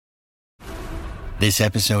This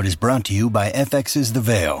episode is brought to you by FX's The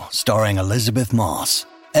Veil, starring Elizabeth Moss.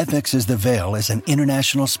 FX's The Veil is an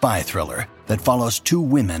international spy thriller that follows two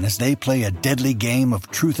women as they play a deadly game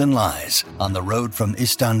of truth and lies on the road from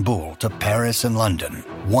Istanbul to Paris and London.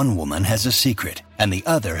 One woman has a secret, and the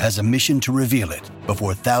other has a mission to reveal it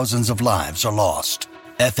before thousands of lives are lost.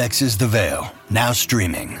 FX's The Veil, now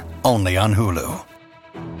streaming, only on Hulu.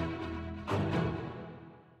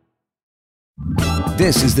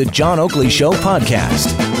 This is the John Oakley Show podcast.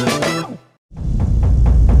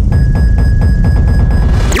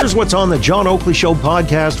 Here's what's on the John Oakley Show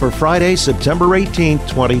podcast for Friday, September 18th,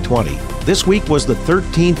 2020. This week was the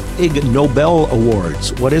 13th Ig Nobel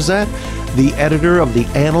Awards. What is that? The editor of the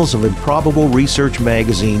Annals of Improbable Research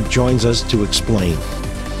magazine joins us to explain.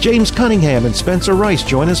 James Cunningham and Spencer Rice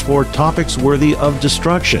join us for topics worthy of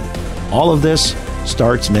destruction. All of this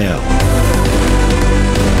starts now.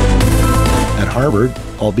 At Harvard,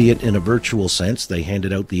 albeit in a virtual sense, they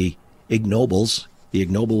handed out the Ig Nobels, the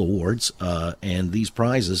Ig Nobel Awards, and these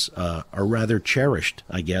prizes are rather cherished,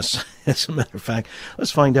 I guess. As a matter of fact, let's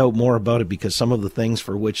find out more about it, because some of the things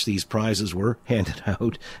for which these prizes were handed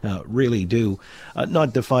out really do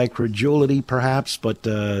not defy credulity, perhaps, but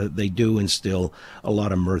they do instill a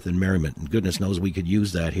lot of mirth and merriment. And goodness knows we could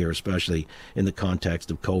use that here, especially in the context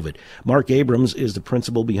of COVID. Mark Abrams is the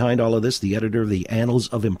principal behind all of this, the editor of the Annals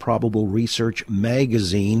of Improbable Research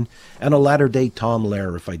magazine, and a latter-day Tom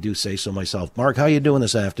Lehrer, if I do say so myself. Mark, how you doing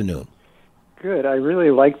this afternoon? Good. I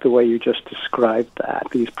really like the way you just described that.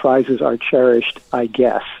 These prizes are cherished, I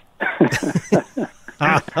guess.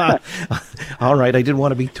 All right. I didn't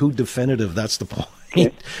want to be too definitive. That's the point.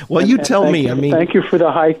 Okay. Well, you tell me. Thank you for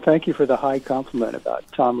the high compliment about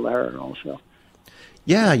Tom Lehrer also.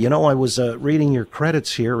 Yeah, I was reading your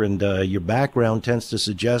credits here, and your background tends to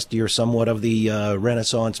suggest you're somewhat of the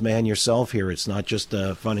Renaissance man yourself here. It's not just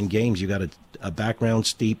fun and games. You got a background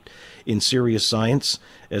steeped in serious science,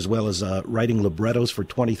 as well as writing librettos for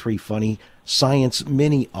 23 funny science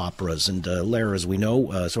mini operas. And Lehrer, as we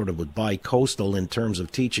know, sort of was bi-coastal in terms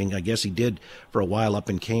of teaching. I guess he did for a while up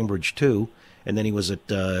in Cambridge, too. And then he was at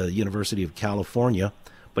University of California.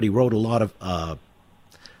 But he wrote a lot of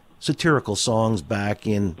satirical songs back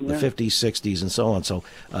in the 50s, 60s, and so on. So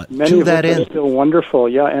many to of that them end, are still wonderful.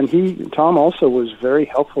 Yeah, and Tom also was very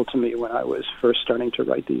helpful to me when I was first starting to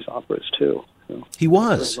write these operas too. So he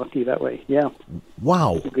was very lucky that way. Yeah.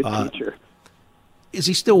 Wow. He's a good teacher. Is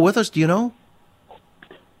he still with us? Do you know?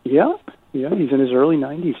 Yeah. He's in his early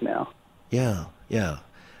 90s now. Yeah.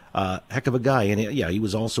 Heck of a guy. And he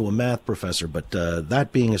was also a math professor. But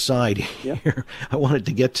that being aside here, I wanted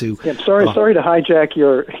to get to... Yeah, sorry to hijack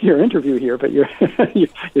your interview here, but you're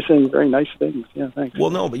saying very nice things. Yeah, thanks. Well,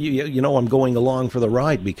 no, but I'm going along for the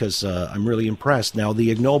ride because I'm really impressed. Now, the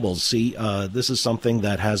Ig Nobels, this is something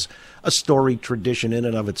that has a storied tradition in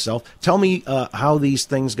and of itself. Tell me how these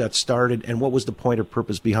things got started and what was the point or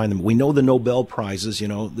purpose behind them. We know the Nobel Prizes,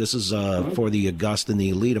 this is for the august and the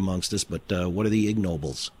elite amongst us, but what are the Ig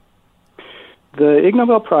Nobels? The Ig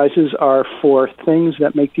Nobel Prizes are for things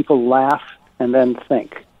that make people laugh and then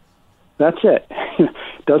think. That's it.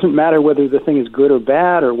 It doesn't matter whether the thing is good or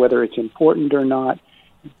bad or whether it's important or not.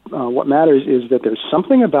 What matters is that there's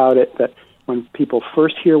something about it that when people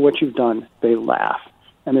first hear what you've done, they laugh.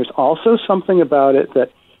 And there's also something about it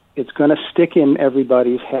that it's going to stick in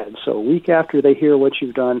everybody's head. So a week after they hear what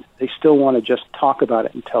you've done, they still want to just talk about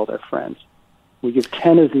it and tell their friends. We give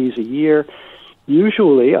 10 of these a year.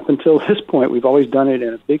 Usually, up until this point, we've always done it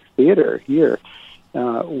in a big theater here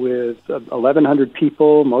with 1,100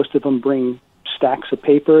 people. Most of them bring stacks of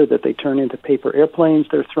paper that they turn into paper airplanes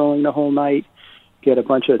they're throwing the whole night. Get a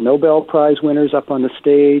bunch of Nobel Prize winners up on the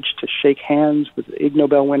stage to shake hands with the Ig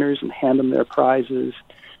Nobel winners and hand them their prizes.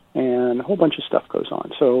 And a whole bunch of stuff goes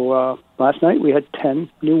on. So last night we had 10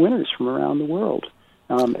 new winners from around the world.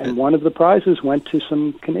 And one of the prizes went to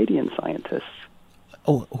some Canadian scientists.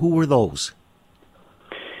 Oh, who were those?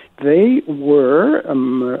 They were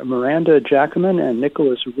Miranda Jackman and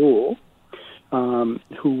Nicholas Rule,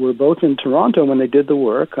 who were both in Toronto when they did the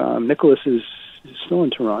work. Nicholas is still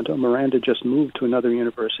in Toronto. Miranda just moved to another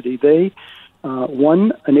university. They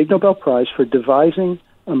won an Ig Nobel Prize for devising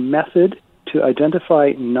a method to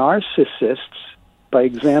identify narcissists by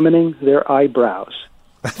examining their eyebrows.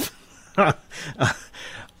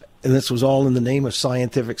 And this was all in the name of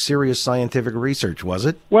serious scientific research, was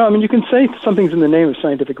it? Well, you can say something's in the name of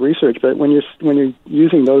scientific research, but when you're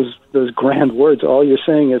using those grand words, all you're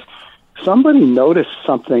saying is somebody noticed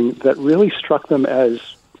something that really struck them as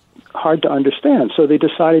hard to understand. So they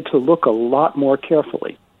decided to look a lot more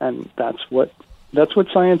carefully, and that's what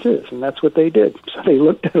science is, and that's what they did. So they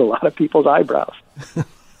looked at a lot of people's eyebrows.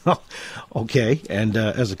 Okay, and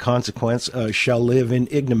as a consequence, shall live in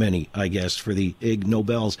ignominy, I guess, for the Ig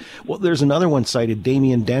Nobels. Well, there's another one cited,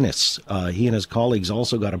 Damien Dennis. He and his colleagues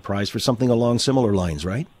also got a prize for something along similar lines,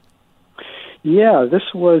 right? Yeah,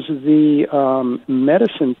 this was the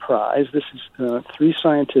medicine prize. This is 3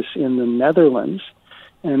 scientists in the Netherlands,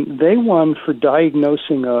 and they won for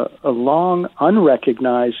diagnosing a long,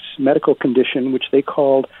 unrecognized medical condition, which they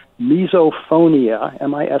called misophonia,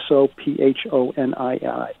 misophonia,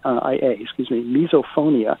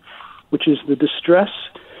 misophonia, which is the distress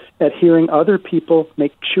at hearing other people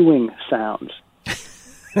make chewing sounds.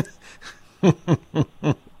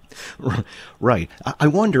 Right. I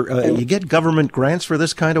wonder, you get government grants for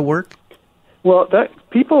this kind of work? Well,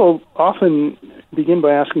 people often begin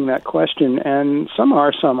by asking that question, and some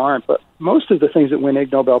are, some aren't, but most of the things that win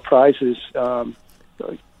Ig Nobel Prizes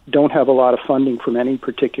don't have a lot of funding from any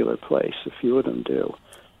particular place. A few of them do.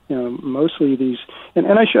 Mostly these, and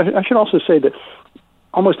I should also say that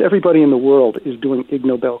almost everybody in the world is doing Ig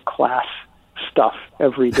Nobel class stuff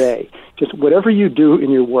every day. Just whatever you do in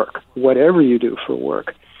your work, whatever you do for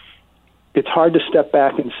work, it's hard to step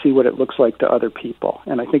back and see what it looks like to other people.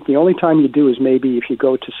 And I think the only time you do is maybe if you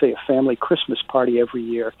go to, say, a family Christmas party every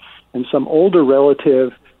year, and some older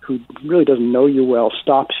relative who really doesn't know you well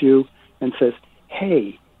stops you and says,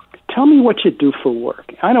 "Hey, tell me what you do for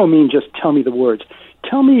work." I don't mean just tell me the words.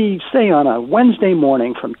 Tell me, say, on a Wednesday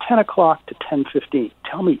morning from 10 o'clock to 10:15.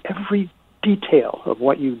 Tell me every detail of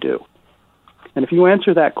what you do. And if you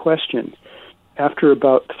answer that question, after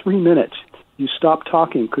about 3 minutes, you stop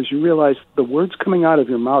talking because you realize the words coming out of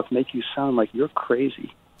your mouth make you sound like you're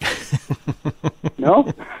crazy.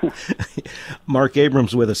 No? Mark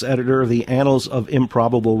Abrams with us, editor of the Annals of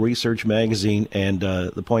Improbable Research magazine, and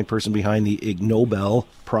the point person behind the Ig Nobel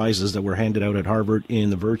prizes that were handed out at Harvard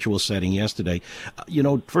in the virtual setting yesterday.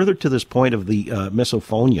 Further to this point of the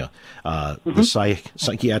misophonia, the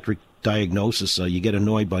psychiatric diagnosis, you get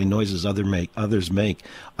annoyed by noises others make.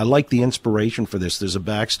 I like the inspiration for this. There's a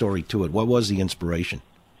backstory to it. What was the inspiration?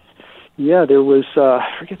 Yeah, there was, I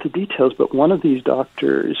forget the details, but one of these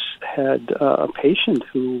doctors had a patient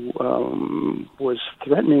who was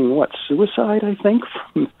threatening, suicide, I think,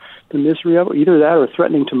 from the misery of it. Either that or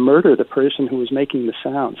threatening to murder the person who was making the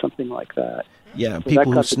sound, something like that. Yeah, so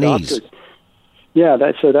people who sneeze.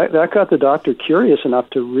 That got the doctor curious enough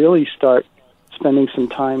to really start spending some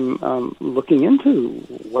time looking into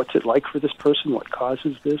what's it like for this person, what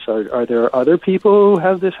causes this, are there other people who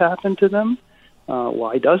have this happen to them?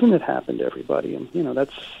 Why doesn't it happen to everybody? And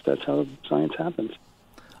that's how science happens.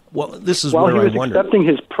 Well, this is while where he was I wonder. accepting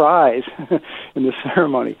his prize in the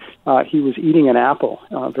ceremony, he was eating an apple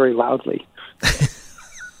very loudly.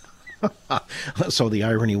 So the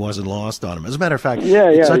irony wasn't lost on him. As a matter of fact, yeah.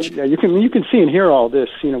 You can see and hear all this.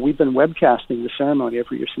 We've been webcasting the ceremony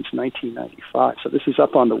every year since 1995. So this is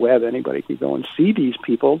up on the web. Anybody can go and see these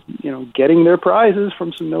people, getting their prizes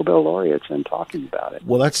from some Nobel laureates and talking about it.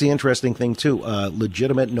 Well, that's the interesting thing too.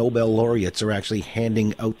 Legitimate Nobel laureates are actually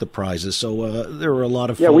handing out the prizes. So there are a lot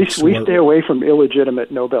of folks we stay away from illegitimate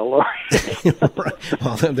Nobel laureates. Right.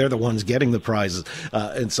 Well, they're the ones getting the prizes,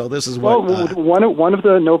 and so this is what one of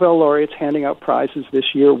the Nobel laureates handing out prizes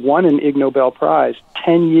this year won an Ig Nobel Prize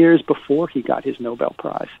 10 years before he got his Nobel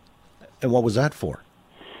Prize. And what was that for?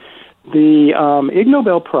 The Ig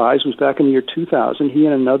Nobel Prize was back in the year 2000. He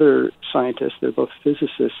and another scientist, they're both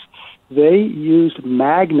physicists, they used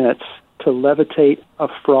magnets to levitate a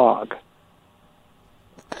frog.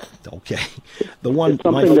 Okay.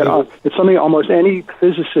 It's something almost any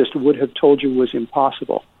physicist would have told you was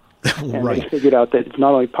impossible. And right. They figured out that it's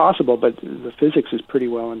not only possible, but the physics is pretty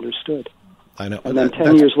well understood. I know. And then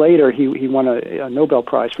 10 years later, he won a Nobel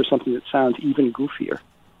Prize for something that sounds even goofier.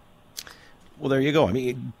 Well, there you go. I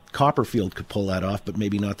mean, Copperfield could pull that off, but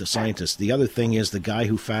maybe not the scientist. The other thing is the guy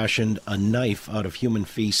who fashioned a knife out of human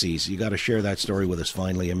feces. You got to share that story with us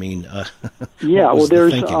finally. I mean, yeah. Well,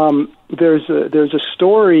 there's a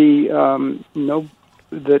story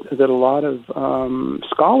that a lot of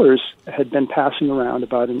scholars had been passing around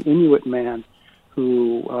about an Inuit man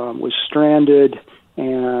who was stranded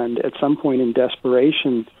and at some point in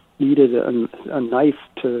desperation needed a knife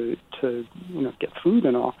to get food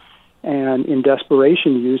and all, and in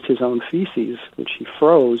desperation used his own feces, which he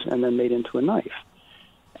froze and then made into a knife.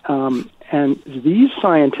 And these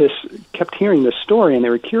scientists kept hearing this story, and they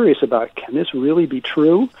were curious about, can this really be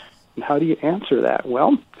true? And how do you answer that?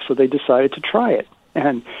 Well, so they decided to try it.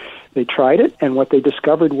 And they tried it, and what they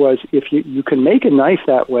discovered was if you can make a knife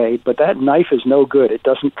that way, but that knife is no good. It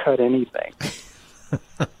doesn't cut anything.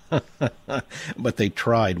 But they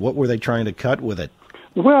tried. What were they trying to cut with it?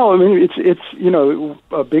 Well, I mean, it's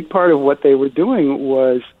a big part of what they were doing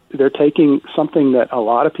was they're taking something that a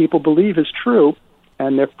lot of people believe is true,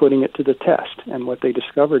 and they're putting it to the test. And what they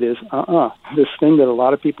discovered is, this thing that a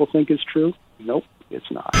lot of people think is true, nope, it's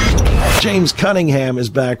not. James Cunningham is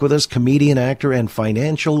back with us, comedian, actor, and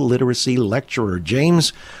financial literacy lecturer.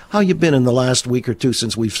 James, how you been in the last week or two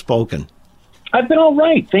since we've spoken? I've been all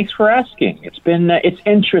right. Thanks for asking. It's been it's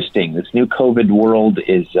interesting. This new COVID world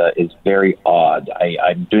is very odd.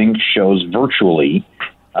 I'm doing shows virtually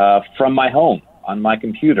from my home on my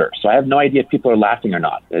computer, so I have no idea if people are laughing or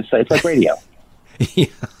not. It's like radio. Yeah.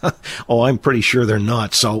 Oh, I'm pretty sure they're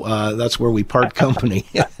not. So that's where we part company.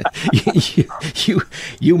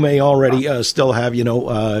 you may already still have,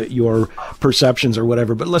 your perceptions or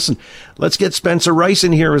whatever. But listen, let's get Spencer Rice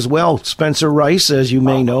in here as well. Spencer Rice, as you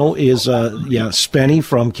may know, is Spenny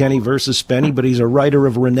from Kenny versus Spenny, but he's a writer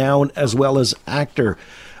of renown as well as actor.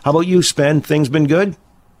 How about you, Spen? Things been good?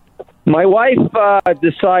 My wife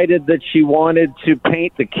decided that she wanted to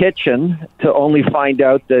paint the kitchen to only find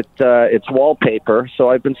out that it's wallpaper. So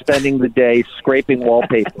I've been spending the day scraping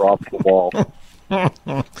wallpaper off the wall.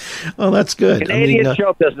 Oh, that's good. Canadian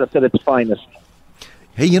show business at its finest.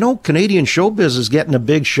 Hey, Canadian showbiz is getting a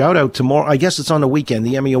big shout-out tomorrow. I guess it's on the weekend,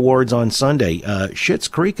 the Emmy Awards on Sunday. Schitt's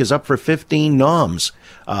Creek is up for 15 noms.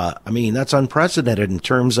 That's unprecedented in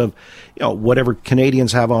terms of, whatever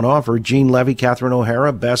Canadians have on offer. Gene Levy, Catherine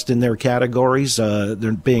O'Hara, best in their categories.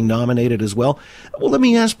 They're being nominated as well. Well, let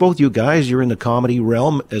me ask both you guys. You're in the comedy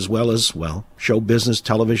realm as well as, show business,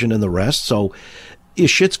 television, and the rest. So is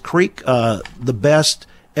Schitt's Creek the best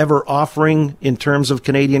ever offering in terms of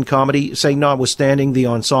Canadian comedy, say notwithstanding the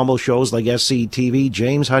ensemble shows like SCTV?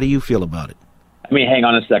 James, how do you feel about it? Hang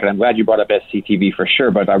on a second. I'm glad you brought up SCTV for sure,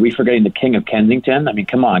 but are we forgetting the King of Kensington?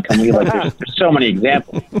 Come on. There's so many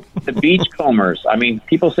examples. The Beachcombers.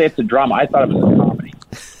 People say it's a drama. I thought it was a comedy.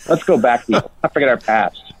 Let's go back. Let's not forget our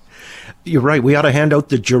past. You're right. We ought to hand out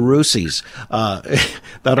the Jerusies.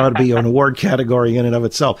 That ought to be an award category in and of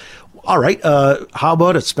itself. All right. How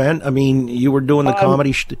about it, Spen? You were doing the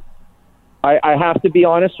comedy. I have to be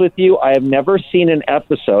honest with you. I have never seen an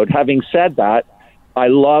episode. Having said that, I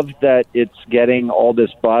love that it's getting all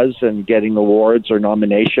this buzz and getting awards or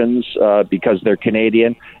nominations because they're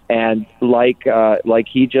Canadian. And like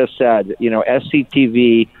he just said,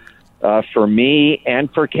 SCTV for me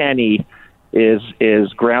and for Kenny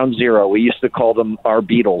is ground zero. We used to call them our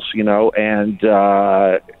Beatles, and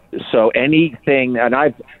so anything. And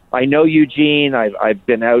I know Eugene. I've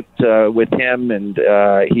been out with him, and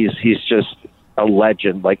he's just a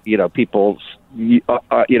legend. People,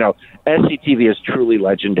 SCTV is truly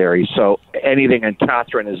legendary. So anything, and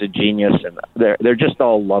Catherine is a genius, and they're just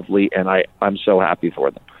all lovely, and I'm so happy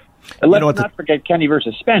for them. And let's not forget Kenny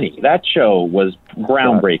versus Spenny. That show was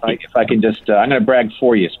groundbreaking. If I can just, I'm going to brag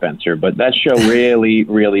for you, Spencer, but that show really,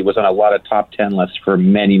 really was on a lot of top 10 lists for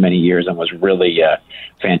many, many years and was really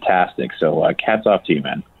fantastic. So hats off to you,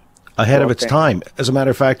 man. Ahead of its time. As a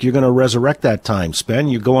matter of fact, you're going to resurrect that time, Spen.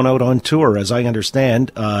 You're going out on tour, as I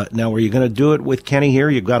understand. Now, are you going to do it with Kenny here?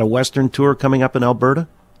 You've got a Western tour coming up in Alberta?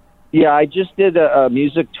 Yeah, I just did a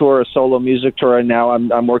music tour, a solo music tour, and now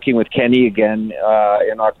I'm working with Kenny again.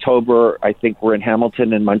 In October, I think we're in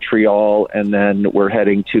Hamilton and Montreal, and then we're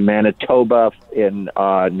heading to Manitoba in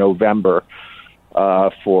November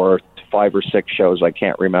for 5 or 6 shows. I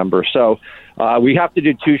can't remember. So we have to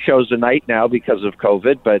do 2 shows a night now because of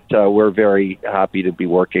COVID, but we're very happy to be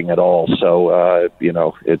working at all. So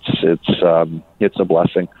it's a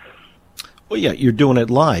blessing. Well, yeah, you're doing it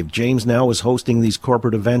live. James now is hosting these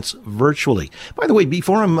corporate events virtually. By the way,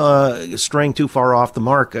 before I'm straying too far off the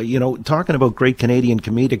mark, talking about great Canadian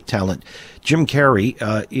comedic talent, Jim Carrey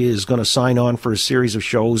is going to sign on for a series of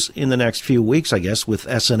shows in the next few weeks, I guess, with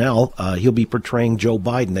SNL. He'll be portraying Joe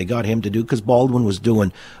Biden. They got him to do, because Baldwin was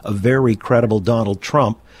doing a very credible Donald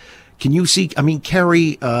Trump. Can you see,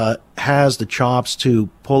 Carrey has the chops to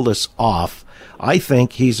pull this off. I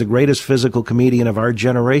think he's the greatest physical comedian of our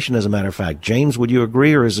generation, as a matter of fact. James, would you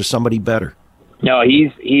agree, or is there somebody better? No, he's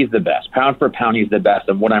the best. Pound for pound, he's the best.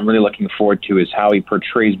 And what I'm really looking forward to is how he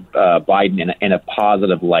portrays Biden in a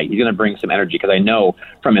positive light. He's going to bring some energy, because I know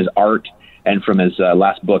from his art and from his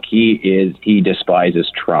last book, he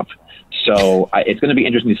despises Trump. So it's going to be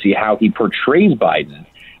interesting to see how he portrays Biden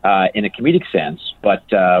in a comedic sense, but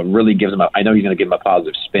really gives him I know he's going to give him a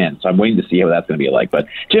positive spin. So I'm waiting to see how that's going to be like. But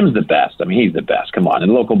Jim's the best. He's the best. Come on.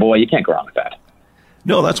 And local boy, you can't go wrong with that.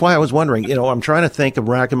 No, that's why I was wondering. I'm trying to think of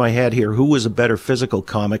racking my head here. Who was a better physical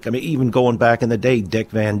comic? Even going back in the day, Dick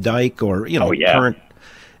Van Dyke, or, current,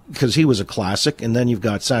 because he was a classic. And then you've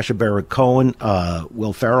got Sacha Baron Cohen,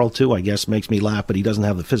 Will Ferrell, too, I guess, makes me laugh, but he doesn't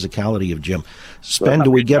have the physicality of Jim. Spen, do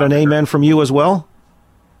we get an amen from you as well?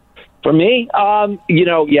 For me, he's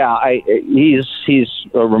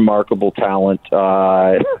a remarkable talent.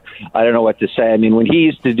 I don't know what to say. I mean, when he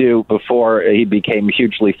used to do, before he became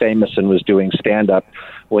hugely famous and was doing stand-up,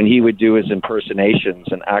 when he would do his impersonations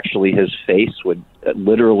and actually his face would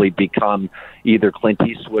literally become either Clint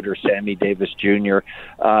Eastwood or Sammy Davis Jr.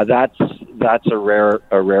 That's a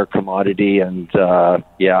rare commodity. And I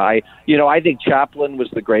think Chaplin was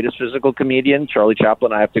the greatest physical comedian. Charlie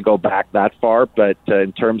Chaplin. I have to go back that far, but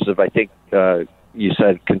in terms of, I think you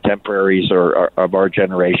said contemporaries or of our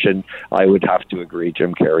generation, I would have to agree.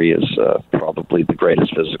 Jim Carrey is probably the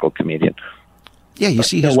greatest physical comedian. Yeah, you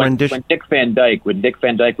see his rendition. When Dick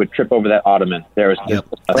Van Dyke would trip over that ottoman, there was. Yep.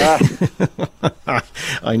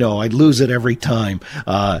 I know. I'd lose it every time.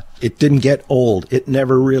 It didn't get old. It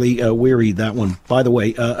never really wearied, that one. By the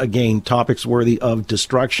way, again, topics worthy of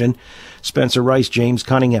destruction. Spencer Rice, James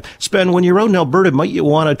Cunningham. Spen, when you're out in Alberta, might you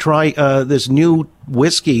want to try this new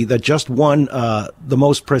whiskey that just won the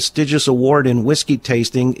most prestigious award in whiskey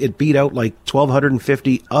tasting? It beat out like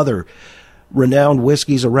 1,250 other renowned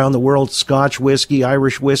whiskeys around the world, Scotch whiskey,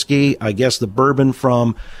 Irish whiskey, I guess the bourbon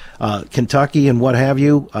from Kentucky and what have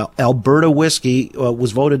you. Alberta whiskey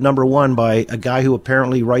was voted number one by a guy who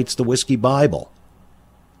apparently writes the Whiskey Bible.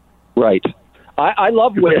 Right. I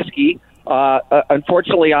love whiskey.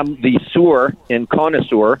 Unfortunately, I'm the sewer in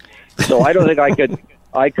connoisseur, so I don't think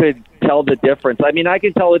I could tell the difference. I mean, I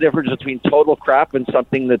can tell the difference between total crap and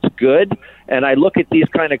something that's good. And I look at these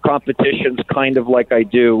kind of competitions kind of like I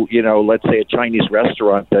do, let's say a Chinese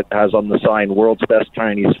restaurant that has on the sign world's best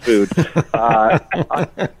Chinese food. I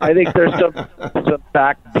think there's some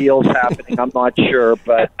back deals happening. I'm not sure,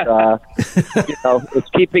 but it's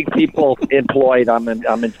keeping people employed. I'm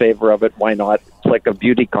in favor of it. Why not? It's like a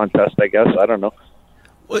beauty contest, I guess. I don't know.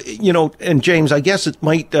 And James, I guess it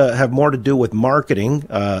might have more to do with marketing,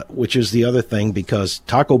 which is the other thing, because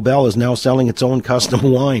Taco Bell is now selling its own custom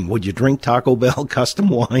wine. Would you drink Taco Bell custom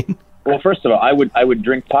wine? Well, first of all, I would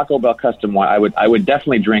drink Taco Bell custom wine. I would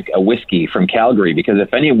definitely drink a whiskey from Calgary, because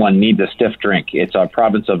if anyone needs a stiff drink, it's our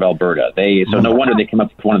province of Alberta. No wonder they come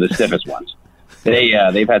up with one of the stiffest ones.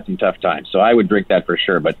 They've had some tough times, so I would drink that for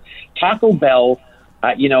sure. But Taco Bell.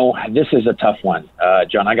 This is a tough one,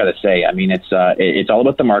 John. I got to say, I mean, it's all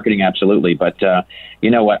about the marketing, absolutely. But you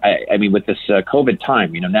know what? I mean, with this COVID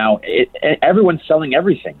time, now everyone's selling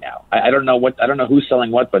everything now. I don't know who's selling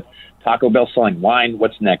what, but Taco Bell's selling wine.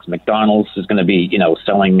 What's next? McDonald's is going to be,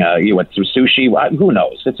 selling some sushi. Who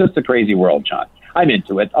knows? It's just a crazy world, John. I'm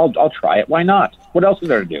into it. I'll try it. Why not? What else is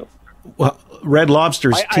there to do? Well, Red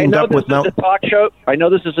Lobster's teamed up with Mount. I know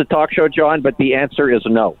this is a talk show, John, but the answer is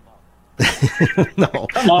no. No.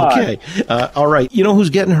 Come on. Okay. All right. You know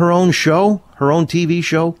who's getting her own show, her own TV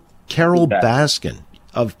show? Carol Baskin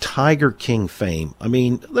of Tiger King fame. I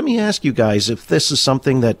mean, let me ask you guys if this is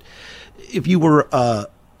something that, if you were,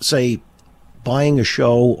 say, buying a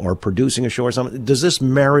show or producing a show or something, does this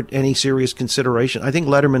merit any serious consideration? I think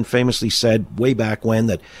Letterman famously said way back when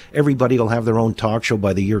that everybody will have their own talk show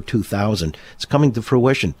by the year 2000. It's coming to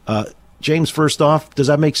fruition. James, first off, does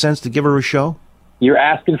that make sense to give her a show? You're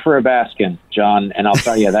asking for a Baskin, John, and I'll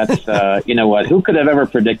tell you, that's, you know what, who could have ever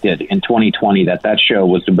predicted in 2020 that show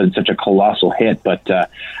was been such a colossal hit? But,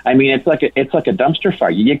 I mean, it's like a dumpster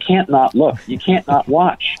fire. You can't not look. You can't not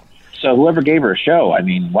watch. So whoever gave her a show, I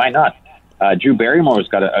mean, why not? Drew Barrymore's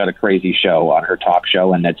got a crazy show on her talk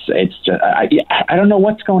show, and it's just, I don't know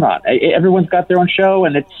what's going on. Everyone's got their own show,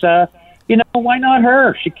 and it's, why not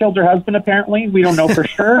her? She killed her husband, apparently. We don't know for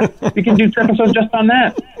sure. We can do 2 episodes just on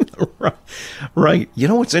that. Right. You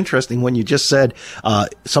know what's interesting? When you just said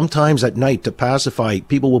sometimes at night to pacify,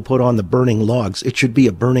 people will put on the burning logs. It should be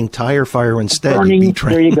a burning tire fire instead.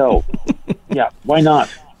 There you go. Yeah, why not?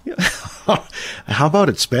 How about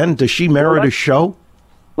it, Spen? Does she merit a show?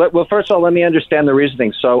 Well, first of all, let me understand the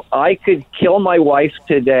reasoning. So I could kill my wife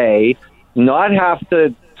today, not have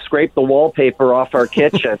to scrape the wallpaper off our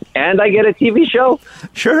kitchen, and I get a TV show?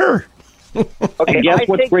 Sure. Okay, and guess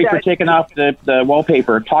what's great for taking off the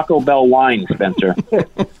wallpaper? Taco Bell wine, Spencer.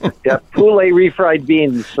 Yeah, poulet refried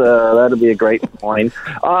beans. That'll be a great wine.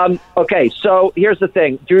 Okay, so here's the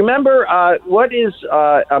thing. Do you remember what is,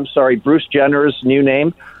 Bruce Jenner's new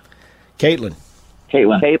name? Caitlyn.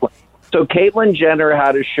 So Caitlyn Jenner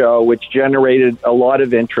had a show which generated a lot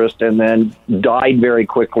of interest and then died very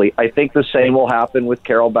quickly. I think the same will happen with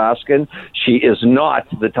Carol Baskin. She is not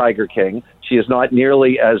the Tiger King. She is not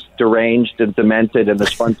nearly as deranged and demented and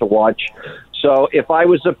as fun to watch. So if I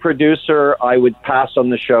was a producer, I would pass on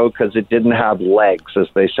the show because it didn't have legs, as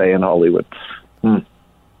they say in Hollywood. And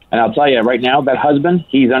I'll tell you, right now, that husband,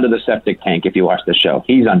 he's under the septic tank if you watch the show.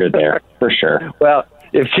 He's under there, for sure. Well,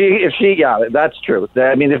 If she, yeah, that's true.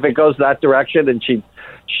 I mean, if it goes that direction and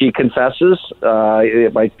she confesses,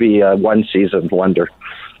 it might be a one-season wonder.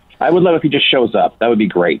 I would love if he just shows up. That would be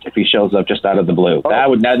great if he shows up just out of the blue.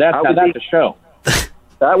 That's a show.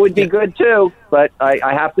 That would be good too. But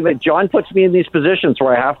I have to. John puts me in these positions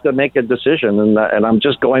where I have to make a decision, and I'm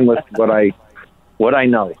just going with what I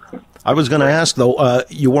know. I was going to ask, though,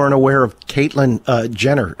 you weren't aware of Caitlyn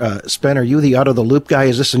Jenner. Spen, are you the out-of-the-loop guy?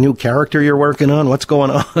 Is this a new character you're working on? What's going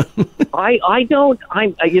on? I don't,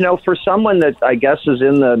 for someone that I guess is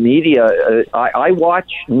in the media, I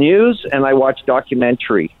watch news and I watch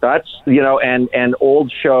documentary. That's, and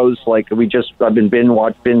old shows like I've been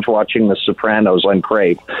binge watching The Sopranos on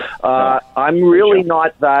Crave. I'm really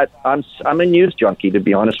not that, I'm a news junkie, to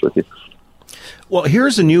be honest with you. Well,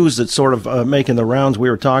 here's the news that's sort of making the rounds. We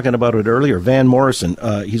were talking about it earlier. Van Morrison,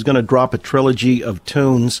 he's going to drop a trilogy of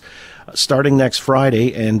tunes starting next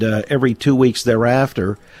Friday and every 2 weeks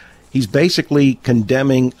thereafter. He's basically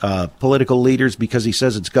condemning political leaders because he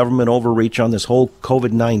says it's government overreach on this whole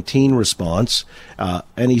COVID-19 response.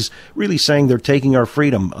 And he's really saying they're taking our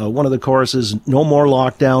freedom. One of the choruses, no more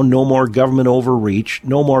lockdown, no more government overreach,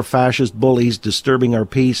 no more fascist bullies disturbing our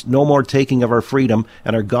peace, no more taking of our freedom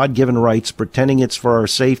and our God-given rights, pretending it's for our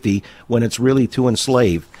safety when it's really to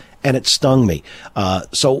enslave. And it stung me.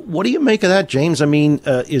 So what do you make of that, James? I mean,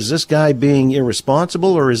 is this guy being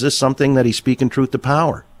irresponsible or is this something that he's speaking truth to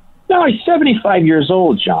power? No, he's 75 years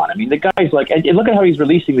old, John. I mean, the guy's like, and look at how he's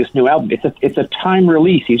releasing this new album. It's a time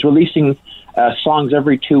release. He's releasing songs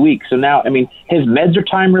every 2 weeks. So now, I mean, his meds are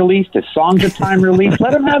time released. His songs are time released.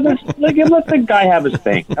 Let him have his, let the guy have his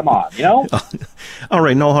thing. Come on, All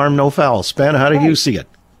right, no harm, no foul. Spen, how do you see it?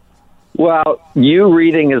 Well, you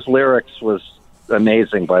reading his lyrics was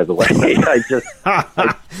amazing, by the way.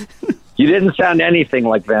 You didn't sound anything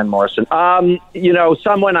like Van Morrison.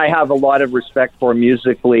 Someone I have a lot of respect for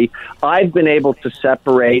musically. I've been able to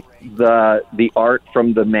separate the art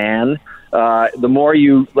from the man. The more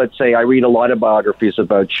let's say, I read a lot of biographies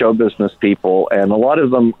about show business people, and a lot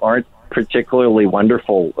of them aren't particularly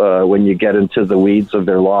wonderful when you get into the weeds of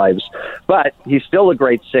their lives. But he's still a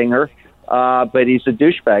great singer. But he's a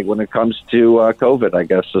douchebag when it comes to COVID, I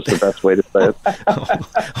guess is the best way to say it.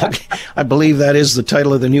 Okay. I believe that is the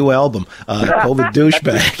title of the new album, COVID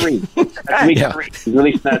Douchebag. Week 3. He's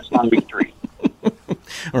releasing that song week 3.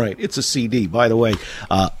 All right. It's a CD, by the way.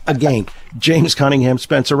 Again, James Cunningham,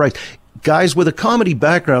 Spencer Rice. Guys, with a comedy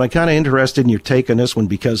background, I'm kind of interested in your take on this one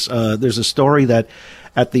because there's a story that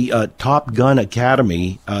at the Top Gun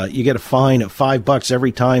Academy, you get a fine of $5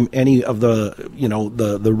 every time any of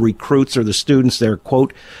the recruits or the students there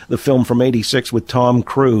quote the film from '86 with Tom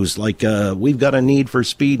Cruise, like we've got a need for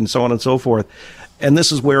speed and so on and so forth. And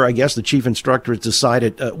this is where I guess the chief instructor has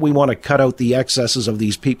decided we want to cut out the excesses of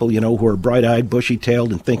these people, who are bright-eyed,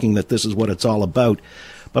 bushy-tailed and thinking that this is what it's all about.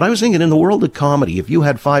 But I was thinking in the world of comedy, if you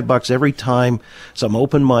had $5 every time some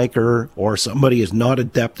open micer or somebody as not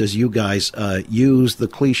adept as you guys use the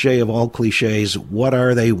cliche of all cliches, what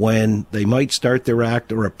are they when they might start their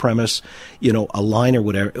act or a premise, a line or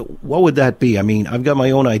whatever, what would that be? I mean, I've got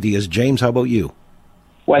my own ideas. James, how about you?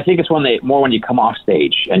 Well, I think it's when you come off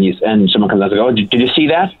stage and someone comes out and goes, "Oh, did you see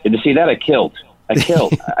that? Did you see that? I killed.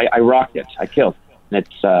 I rocked it. I killed." And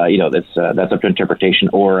it's that's up to interpretation.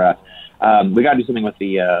 Or we got to do something with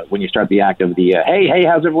the when you start the act of the hey,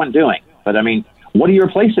 how's everyone doing? But I mean, what do you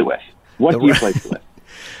replace it with? What do you replace it with?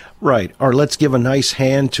 Right. Or let's give a nice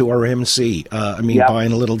hand to our MC.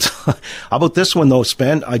 Buying a little time. How about this one though,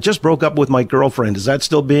 Spen? I just broke up with my girlfriend. Is that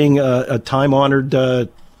still being a time-honored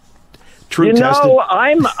true tested?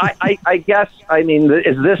 I guess,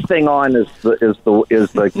 is this thing on is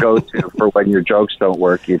the go-to for when your jokes don't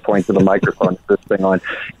work. You point to the microphone, is this thing on.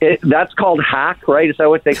 That's called hack, right? Is that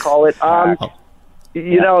what they call it?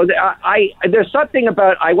 There's something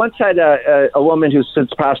about, I once had a woman who's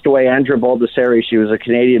since passed away, Andrea Baldessari. She was a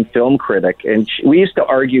Canadian film critic, and we used to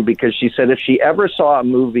argue because she said if she ever saw a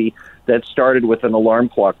movie that started with an alarm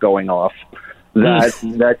clock going off,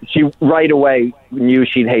 that she right away knew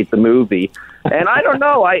she'd hate the movie. And I don't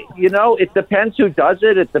know. It depends who does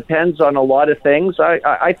it. It depends on a lot of things.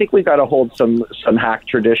 I think we got to hold some hack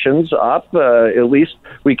traditions up. At least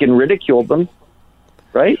we can ridicule them.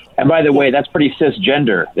 Right? And by the way, that's pretty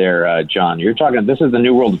cisgender there, John. You're talking, this is the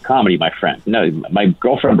new world of comedy, my friend. No, my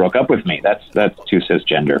girlfriend broke up with me. That's too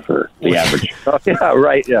cisgender for the average.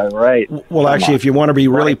 Yeah, right. Well, actually, if you want to be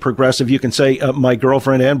really progressive, you can say, my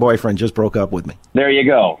girlfriend and boyfriend just broke up with me. There you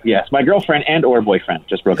go. Yes, my girlfriend and or boyfriend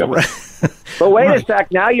just broke up with me. But wait a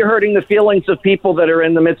sec, now you're hurting the feelings of people that are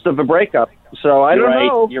in the midst of a breakup. So I don't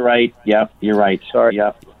know. You're right. Yep, you're right. Sorry.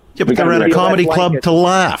 Yep. Yeah, but they're at a comedy club to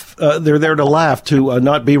laugh. They're there to laugh, to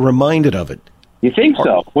not be reminded of it. You think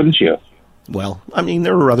so, wouldn't you? Well, I mean,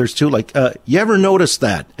 there are others too. Like, you ever notice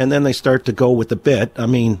that? And then they start to go with the bit. I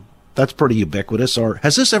mean, that's pretty ubiquitous. Or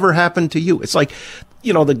has this ever happened to you? It's like,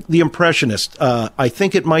 you know, the Impressionist. I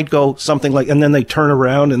think it might go something like, and then they turn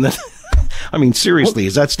around and then. I mean, seriously,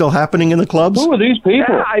 is that still happening in the clubs? Who are these people?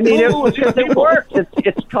 Yeah, I mean, it works.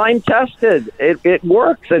 It's time tested. It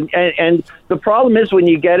works, and the problem is when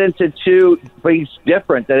you get into two things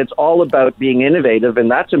different, that it's all about being innovative,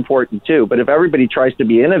 and that's important too. But if everybody tries to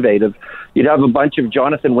be innovative, you'd have a bunch of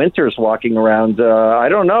Jonathan Winters walking around. I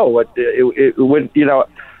don't know what it would. You know,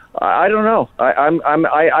 I don't know.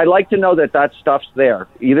 I like to know that stuff's there,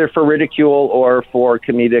 either for ridicule or for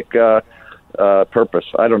comedic purpose.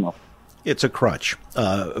 I don't know. It's a crutch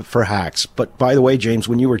for hacks. But by the way, James,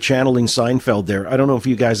 when you were channeling Seinfeld there, I don't know if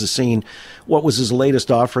you guys have seen what was his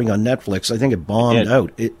latest offering on Netflix. I think it bombed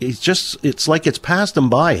out. It's like it's passed him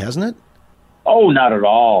by, hasn't it? Oh, not at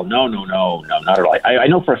all. No, not at all. I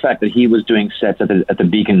know for a fact that he was doing sets at the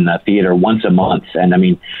Beacon Theater once a month. And I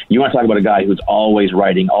mean, you want to talk about a guy who's always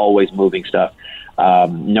writing, always moving stuff.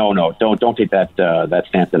 No, don't take that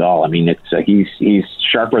stance at all. I mean, he's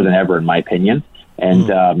sharper than ever, in my opinion.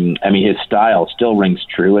 And I mean, his style still rings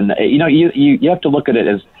true. And you know, you have to look at it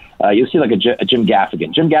as you'll see like a Jim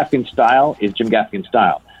Gaffigan. Jim Gaffigan's style is Jim Gaffigan's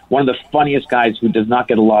style. One of the funniest guys who does not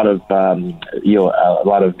get a lot of a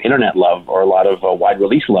lot of internet love or a lot of wide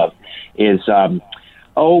release love is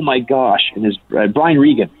oh my gosh, and his Brian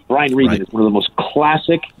Regan. Brian Regan is one of the most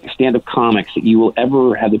classic stand-up comics that you will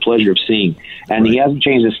ever have the pleasure of seeing. And he hasn't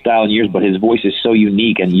changed his style in years, but his voice is so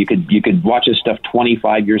unique. And you could watch his stuff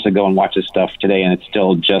 25 years ago and watch his stuff today, and it's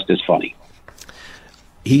still just as funny.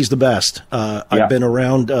 He's the best. I've been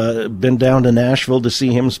around, been down to Nashville to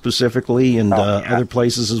see him specifically, and other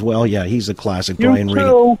places as well. Yeah, he's a classic. Brian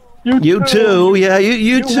Regan. You too. Yeah,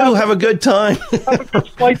 you too. Have a good time. Have a good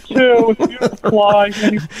flight too. If you fly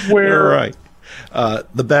anywhere. All right.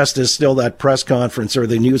 The best is still that press conference or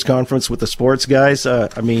the news conference with the sports guys.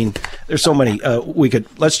 I mean, there's so many.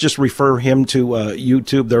 Let's just refer him to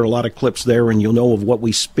YouTube. There are a lot of clips there, and you'll know of what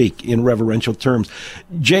we speak in reverential terms.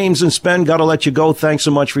 James and Spen, got to let you go. Thanks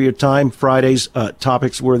so much for your time. Fridays,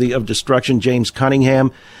 topics worthy of destruction. James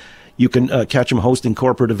Cunningham. You can catch him hosting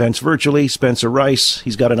corporate events virtually. Spencer Rice,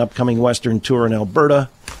 he's got an upcoming Western tour in Alberta,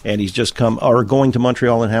 and he's just going to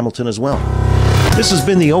Montreal and Hamilton as well. This has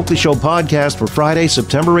been the Oakley Show podcast for Friday,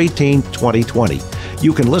 September 18, 2020.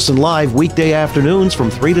 You can listen live weekday afternoons from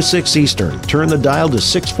 3 to 6 Eastern. Turn the dial to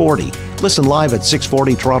 640. Listen live at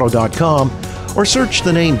 640toronto.com or search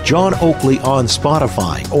the name John Oakley on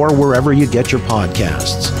Spotify or wherever you get your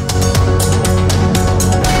podcasts.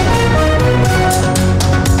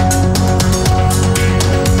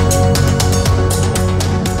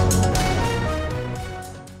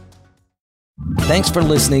 Thanks for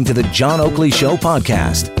listening to the John Oakley Show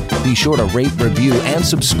podcast. Be sure to rate, review, and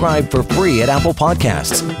subscribe for free at Apple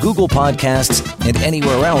Podcasts, Google Podcasts, and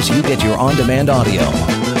anywhere else you get your on-demand audio.